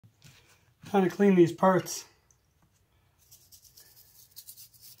kind of clean these parts.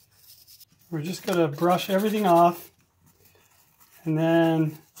 We're just going to brush everything off, and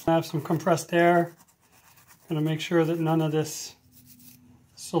then have some compressed air. I'm going to make sure that none of this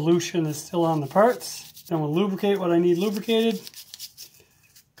solution is still on the parts. Then we'll lubricate what I need lubricated,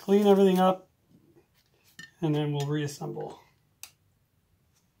 clean everything up, and then we'll reassemble.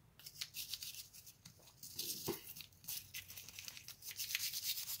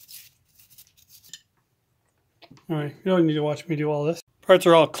 Alright, you don't need to watch me do all this. Parts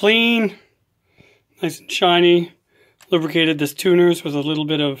are all clean, nice and shiny. Lubricated this tuners with a little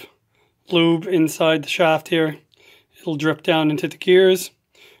bit of lube inside the shaft here. It'll drip down into the gears.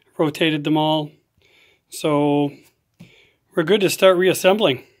 Rotated them all. So we're good to start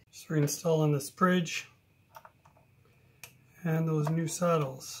reassembling. Just reinstalling this bridge and those new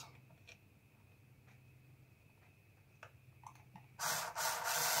saddles.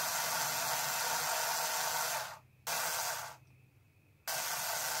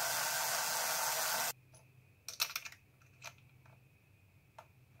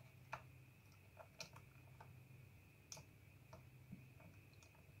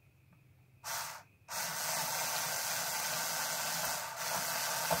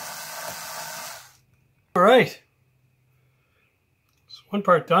 All right, so one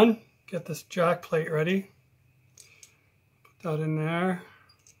part done. Get this jack plate ready. Put that in there.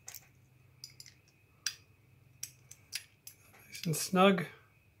 Nice and snug.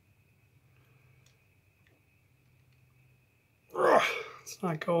 Ugh, it's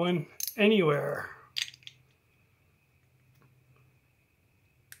not going anywhere.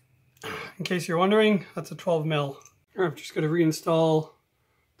 In case you're wondering, that's a 12 mil. I'm just going to reinstall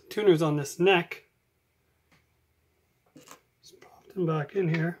the tuners on this neck. Them back in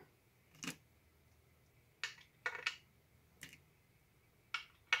here.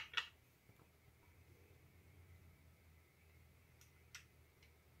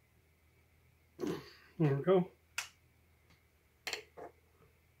 There we go.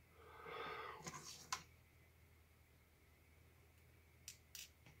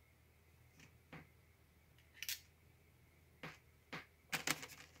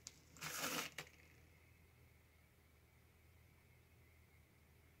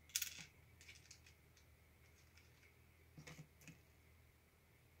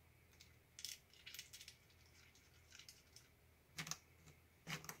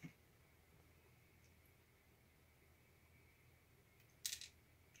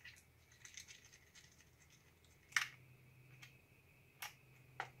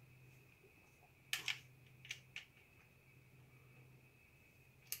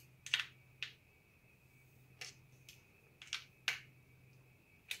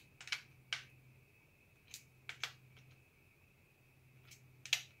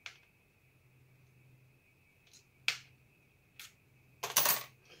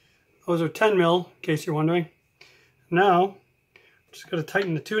 Those are 10 mil, in case you're wondering. Now, I'm just going to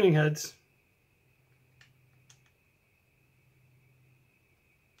tighten the tuning heads.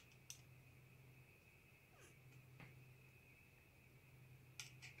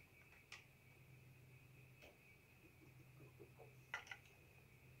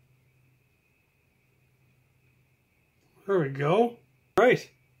 There we go. All right. Let's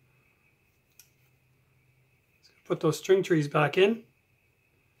put those string trees back in.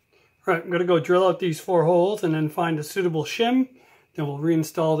 All right, I'm going to go drill out these 4 holes and then find a suitable shim. Then we'll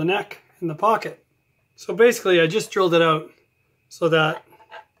reinstall the neck in the pocket. So basically, I just drilled it out so that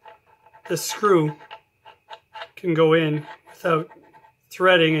this screw can go in without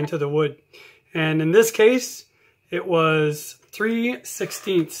threading into the wood. And in this case, it was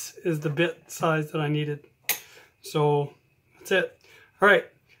 3/16 is the bit size that I needed. So that's it. All right,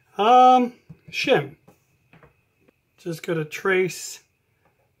 shim. Just going to trace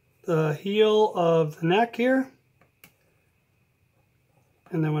the heel of the neck here,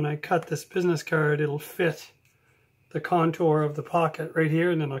 and then when I cut this business card, it'll fit the contour of the pocket right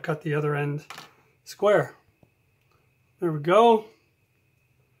here, and then I'll cut the other end square. There we go.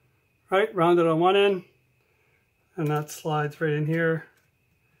 Right, rounded on one end, and that slides right in here.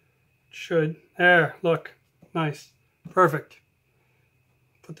 Should, there, look, nice, perfect.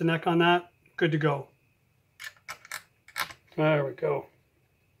 Put the neck on that, good to go. There we go.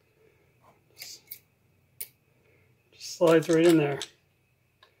 Slides right in there.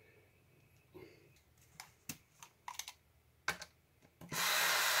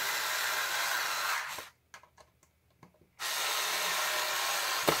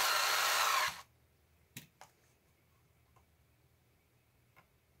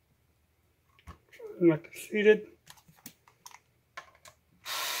 Neck seated.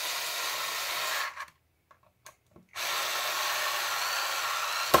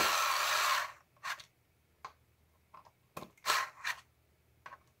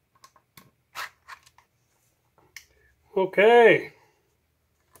 Okay.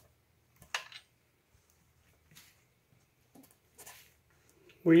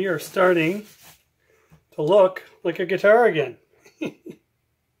 We are starting to look like a guitar again.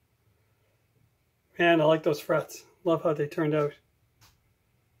 Man, I like those frets. Love how they turned out.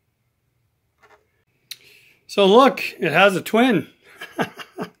 So look, it has a twin.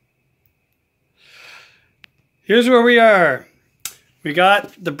 Here's where we are. We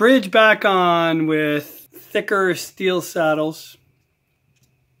got the bridge back on with thicker steel saddles.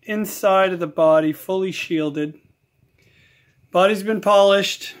 Inside of the body, fully shielded. Body's been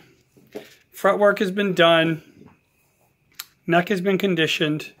polished. Fretwork has been done. Neck has been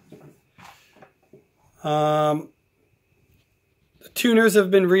conditioned. The tuners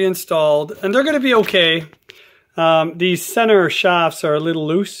have been reinstalled, and they're going to be okay. These center shafts are a little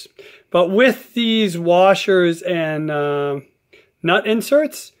loose, but with these washers and nut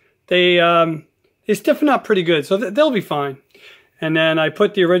inserts, they stiffen up pretty good, so they'll be fine. And then I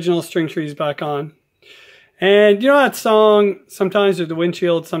put the original string trees back on. And you know that song, sometimes you're the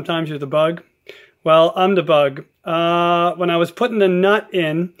windshield, sometimes you're the bug? Well, I'm the bug. When I was putting the nut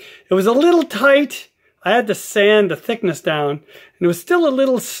in, it was a little tight. I had to sand the thickness down, and it was still a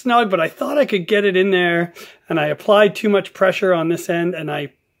little snug, but I thought I could get it in there, and I applied too much pressure on this end, and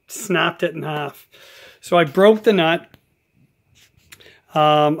I snapped it in half. So I broke the nut.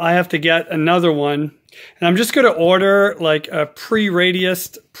 I have to get another one, and I'm just going to order like a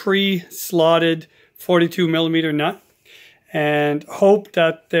pre-radiused, pre-slotted 42 millimeter nut, and hope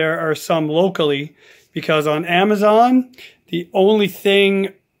that there are some locally, because on Amazon, the only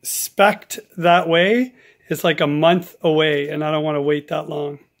thing spec'd that way is like a month away, and I don't want to wait that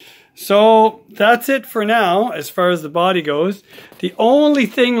long. So that's it for now as far as the body goes. The only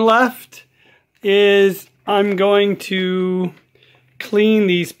thing left is I'm going to clean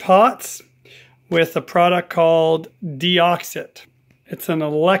these pots with a product called Deoxit. It's an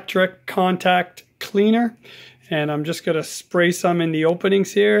electric contact cleaner, and I'm just going to spray some in the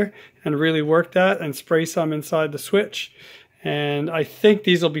openings here and really work that, and spray some inside the switch. And I think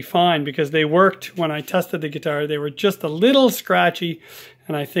these will be fine, because they worked when I tested the guitar. They were just a little scratchy,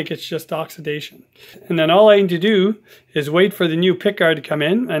 and I think it's just oxidation. And then all I need to do is wait for the new pickguard to come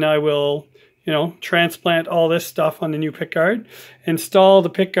in, and I will, you know, transplant all this stuff on the new pickguard, install the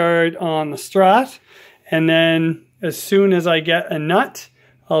pickguard on the Strat, and then as soon as I get a nut,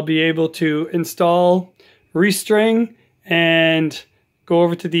 I'll be able to install, restring, and go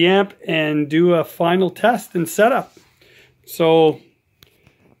over to the amp and do a final test and setup. So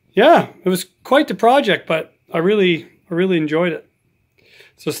yeah, it was quite the project, but I really enjoyed it.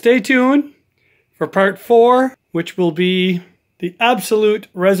 So stay tuned for part 4, which will be the absolute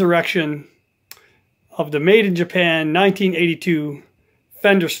resurrection of the made in Japan 1982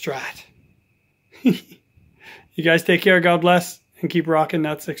 Fender Strat. You guys take care, God bless, and keep rocking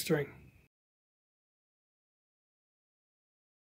that 6 string.